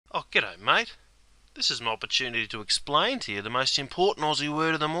Oh, g'day, mate. This is my opportunity to explain to you the most important Aussie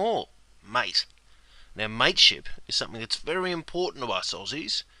word of them all, mate. Now, mateship is something that's very important to us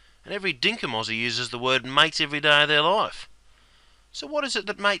Aussies, and every dinkum Aussie uses the word mate every day of their life. So what is it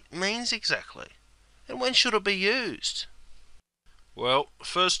that mate means exactly? And when should it be used? Well,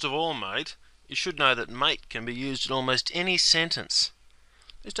 first of all, mate, you should know that mate can be used in almost any sentence.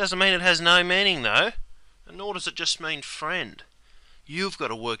 This doesn't mean it has no meaning, though, and nor does it just mean friend. You've got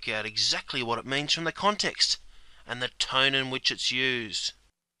to work out exactly what it means from the context and the tone in which it's used.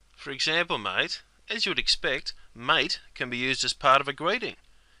 For example, mate, as you would expect, mate can be used as part of a greeting.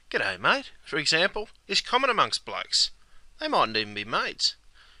 G'day, mate, for example, is common amongst blokes. They mightn't even be mates.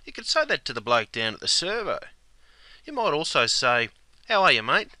 You could say that to the bloke down at the servo. You might also say, how are you,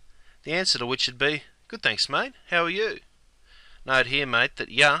 mate? The answer to which would be, good thanks, mate, how are you? Note here, mate,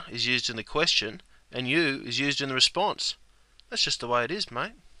 that ya is used in the question and you is used in the response. That's just the way it is,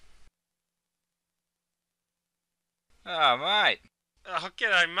 mate. Oh, mate. Oh,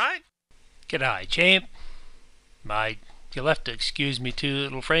 g'day, mate. G'day, champ. Mate, you'll have to excuse me two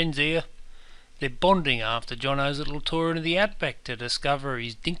little friends here. They're bonding after Jono's little tour into the outback to discover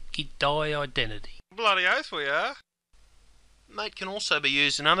his dinky-die identity. Bloody oath we are. Mate can also be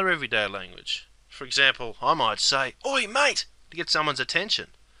used in other everyday language. For example, I might say, oi, mate, to get someone's attention.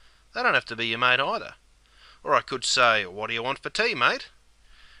 They don't have to be your mate either. Or I could say, what do you want for tea, mate?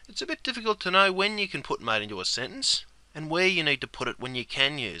 It's a bit difficult to know when you can put mate into a sentence, and where you need to put it when you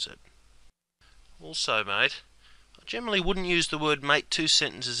can use it. Also, mate, I generally wouldn't use the word mate two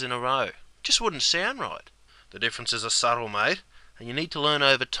sentences in a row. It just wouldn't sound right. The differences are subtle, mate, and you need to learn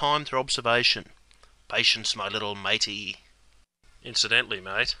over time through observation. Patience, my little matey. Incidentally,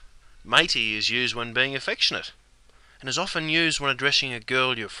 mate, matey is used when being affectionate, and is often used when addressing a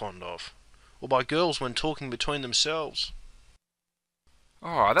girl you're fond of, or by girls when talking between themselves.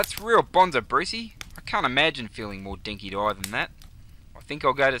 Oh, that's real bonza, Brucey. I can't imagine feeling more dinky-die than that. I think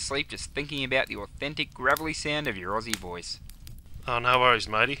I'll go to sleep just thinking about the authentic gravelly sound of your Aussie voice. Oh, no worries,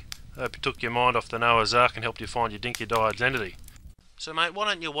 matey. I hope you took your mind off the Noah's Ark and helped you find your dinky-die identity. So, mate, why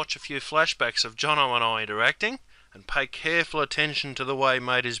don't you watch a few flashbacks of Jono and I interacting, and pay careful attention to the way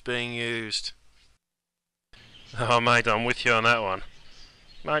mate is being used. Oh, mate, I'm with you on that one.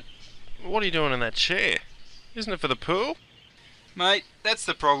 Mate, what are you doing in that chair? Isn't it for the pool? Mate, that's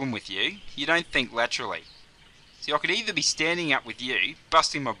the problem with you. You don't think laterally. See, I could either be standing up with you,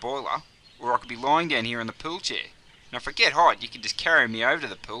 busting my boiler, or I could be lying down here in the pool chair. Now, if I get hot, you could just carry me over to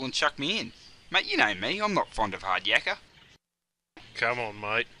the pool and chuck me in. Mate, you know me, I'm not fond of hard yakka. Come on,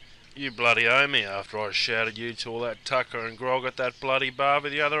 mate. You bloody owe me after I shouted you to all that tucker and grog at that bloody bar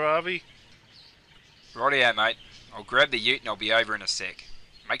with the other Harvey. Rightio, mate. I'll grab the ute and I'll be over in a sec.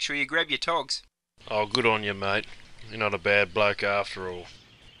 Make sure you grab your togs. Oh, good on you, mate. You're not a bad bloke after all.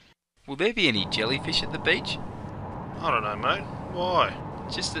 Will there be any jellyfish at the beach? I don't know, mate. Why?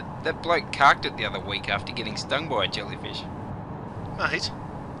 Just that bloke carked it the other week after getting stung by a jellyfish. Mate,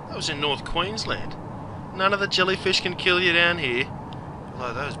 that was in North Queensland. None of the jellyfish can kill you down here.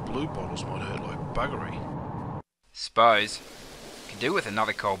 Although those blue bottles might hurt like buggery. Suppose. Could do with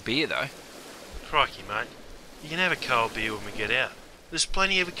another cold beer, though. Crikey, mate. You can have a cold beer when we get out. There's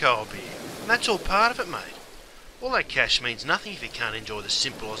plenty of a cold beer. And that's all part of it, mate. All that cash means nothing if you can't enjoy the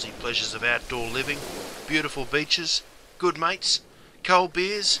simple Aussie pleasures of outdoor living, beautiful beaches, good mates, cold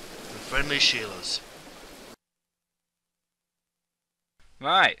beers, and friendly Sheilas.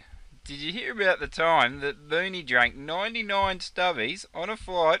 Mate, did you hear about the time that Looney drank 99 stubbies on a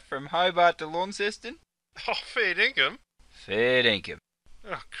flight from Hobart to Launceston? Oh, fair dinkum. Fair dinkum.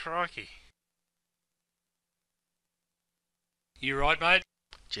 Oh, crikey. You right, mate?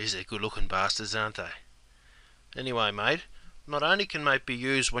 Geez, they're good-looking bastards, aren't they? Anyway, mate, not only can mate be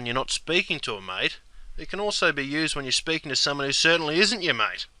used when you're not speaking to a mate, it can also be used when you're speaking to someone who certainly isn't your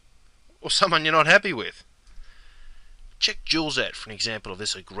mate, or someone you're not happy with. Check Jules out for an example of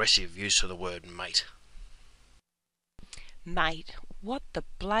this aggressive use of the word mate. Mate, what the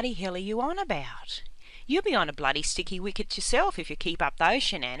bloody hell are you on about? You'll be on a bloody sticky wicket yourself if you keep up those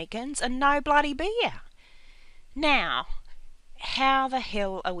shenanigans and no bloody beer. Now, how the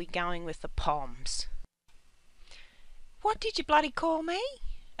hell are we going with the poms? What did you bloody call me?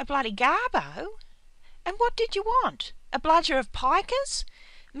 A bloody garbo? And what did you want? A bludger of pikers?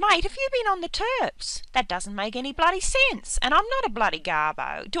 Mate, have you been on the terps? That doesn't make any bloody sense, and I'm not a bloody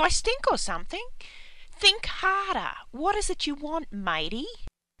garbo. Do I stink or something? Think harder. What is it you want, matey?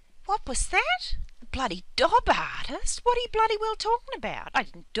 What was that? A bloody dob artist? What are you bloody well talking about? I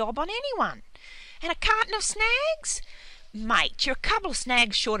didn't dob on anyone. And a carton of snags? Mate, you're a couple of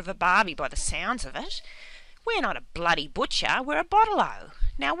snags short of a barbie by the sounds of it. We're not a bloody butcher, we're a bottle-o.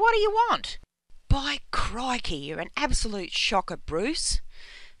 Now what do you want? By crikey, you're an absolute shocker, Bruce.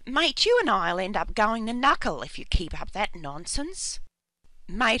 Mate, you and I'll end up going to knuckle if you keep up that nonsense.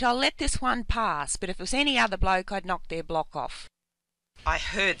 Mate, I'll let this one pass, but if it was any other bloke, I'd knock their block off. I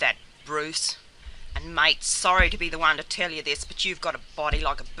heard that, Bruce. And mate, sorry to be the one to tell you this, but you've got a body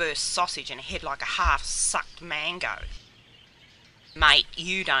like a burst sausage and a head like a half-sucked mango. Mate,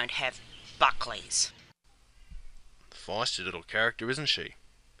 you don't have Buckleys. Feisty little character, isn't she?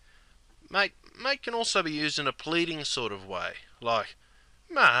 Mate can also be used in a pleading sort of way, like,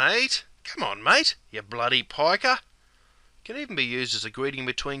 "Mate, come on, mate, you bloody piker." Can even be used as a greeting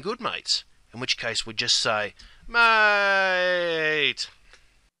between good mates, in which case we just say, "Mate."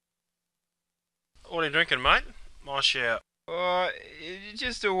 What are you drinking, mate? My shout. Oh,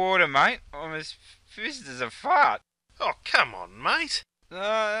 just a water, mate. I'm as pissed as a fart. Oh, come on, mate. No,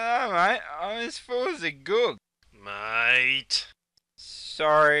 mate. I'm as full as a goog. Mate.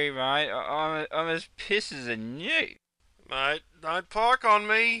 Sorry, mate. I'm as pissed as a newt. Mate, don't park on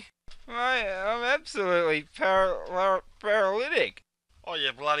me. Mate, I'm absolutely paralytic. Oh,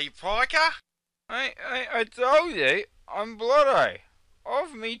 you bloody piker. I told you, I'm blotto.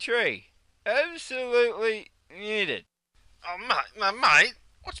 Off me tree. Absolutely muted. Oh, mate,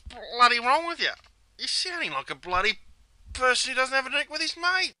 what's bloody wrong with you? You're sounding like a bloody person who doesn't have a drink with his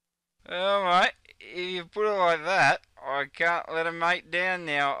mate. Oh, mate, if you put it like that, I can't let a mate down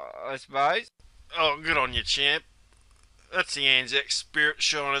now, I suppose. Oh, good on you, champ. That's the Anzac spirit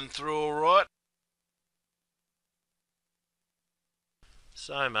shining through all right.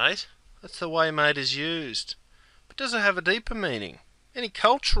 So, mate, that's the way mate is used. But does it have a deeper meaning? Any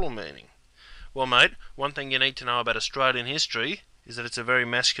cultural meaning? Well, mate, one thing you need to know about Australian history is that it's a very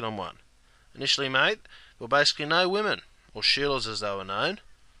masculine one. Initially, mate, there were basically no women, or Sheilas as they were known.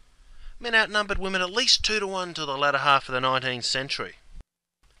 Men outnumbered women at least 2 to 1 till the latter half of the 19th century.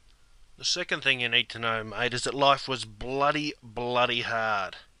 The second thing you need to know, mate, is that life was bloody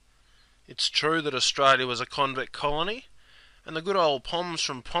hard. It's true that Australia was a convict colony, and the good old Poms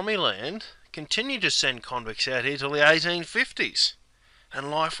from Pommyland continued to send convicts out here till the 1850s. And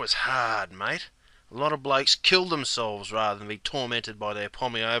life was hard, mate. A lot of blokes killed themselves rather than be tormented by their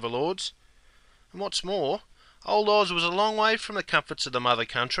Pommy overlords. And what's more, old Oz was a long way from the comforts of the mother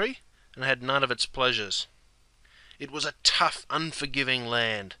country, and had none of its pleasures. It was a tough, unforgiving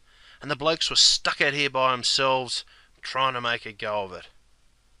land, and the blokes were stuck out here by themselves, trying to make a go of it.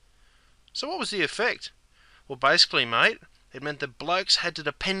 So what was the effect? Well, basically, mate, it meant that blokes had to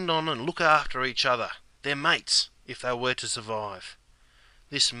depend on and look after each other, their mates, if they were to survive.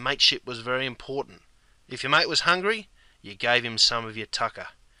 This mateship was very important. If your mate was hungry, you gave him some of your tucker.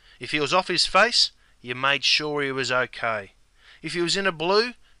 If he was off his face, you made sure he was okay. If he was in a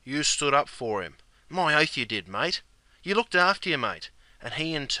blue, you stood up for him. My oath you did, mate. You looked after your mate, and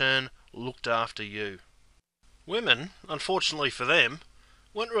he in turn looked after you. Women, unfortunately for them,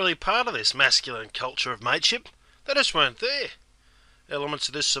 weren't really part of this masculine culture of mateship. They just weren't there. Elements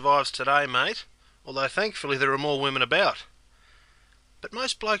of this survives today, mate, although thankfully there are more women about. But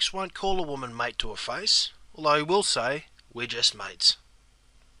most blokes won't call a woman mate to her face, although he will say, "We're just mates."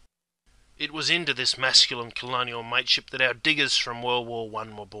 It was into this masculine colonial mateship that our diggers from World War I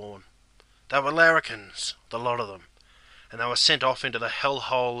were born. They were larrikins, the lot of them, and they were sent off into the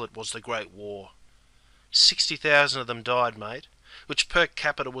hellhole that was the Great War. 60,000 of them died, mate, which per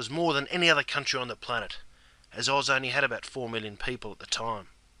capita was more than any other country on the planet, as Oz only had about 4 million people at the time.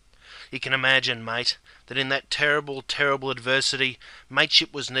 You can imagine, mate, that in that terrible, terrible adversity,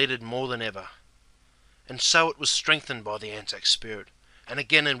 mateship was needed more than ever. And so it was strengthened by the Anzac spirit, and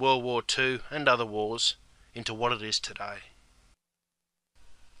again in World War II and other wars, into what it is today.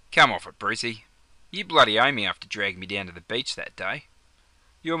 Come off it, Brucey. You bloody owe me after dragging me down to the beach that day.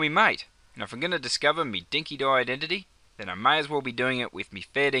 You're me mate, and if I'm going to discover me dinky-die identity, then I may as well be doing it with me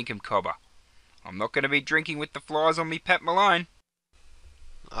fair dinkum cobber. I'm not going to be drinking with the flies on me Pat Malone.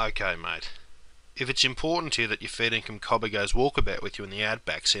 Okay, mate. If it's important to you that your fair dinkum cobber goes walkabout with you in the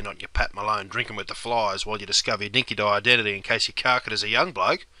outback, so you're not your Pat Malone drinking with the flies while you discover your dinky-die identity in case you cark it as a young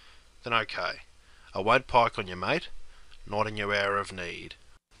bloke, then okay. I won't pike on you, mate. Not in your hour of need.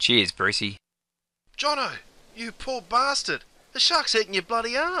 Cheers, Brucey. Jono, you poor bastard. The shark's eating your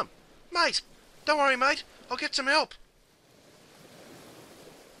bloody arm. Mate, don't worry, mate. I'll get some help.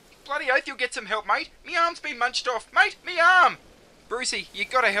 Bloody oath you'll get some help, mate. Me arm's been munched off. Mate, me arm! Brucey, you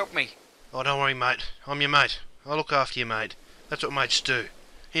gotta help me. Oh, don't worry, mate. I'm your mate. I'll look after you, mate. That's what mates do.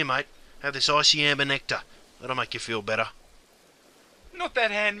 Here, mate, have this icy amber nectar. That'll make you feel better. Not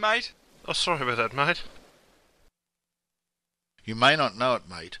that hand, mate. Oh, sorry about that, mate. You may not know it,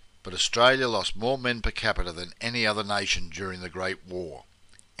 mate, but Australia lost more men per capita than any other nation during the Great War.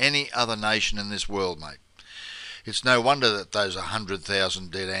 any other nation in this world, mate. It's no wonder that those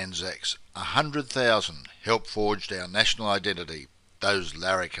 100,000 dead Anzacs, 100,000, helped forge our national identity. Those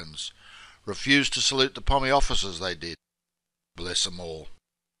larrikins refused to salute the Pommy officers, they did. Bless them all.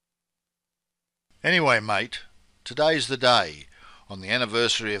 Anyway, mate, today's the day, on the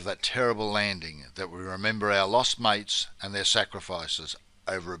anniversary of that terrible landing, that we remember our lost mates and their sacrifices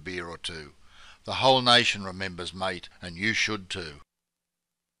over a beer or two. The whole nation remembers, mate, and you should too.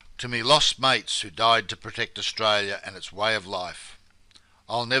 To me lost mates who died to protect Australia and its way of life,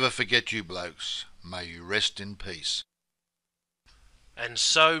 I'll never forget you blokes. May you rest in peace. And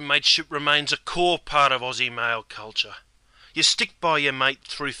so mateship remains a core part of Aussie male culture. You stick by your mate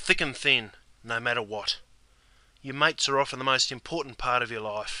through thick and thin, no matter what. Your mates are often the most important part of your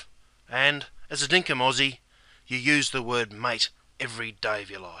life. And, as a dinkum Aussie, you use the word mate every day of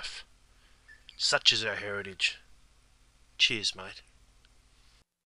your life. Such is our heritage. Cheers, mate.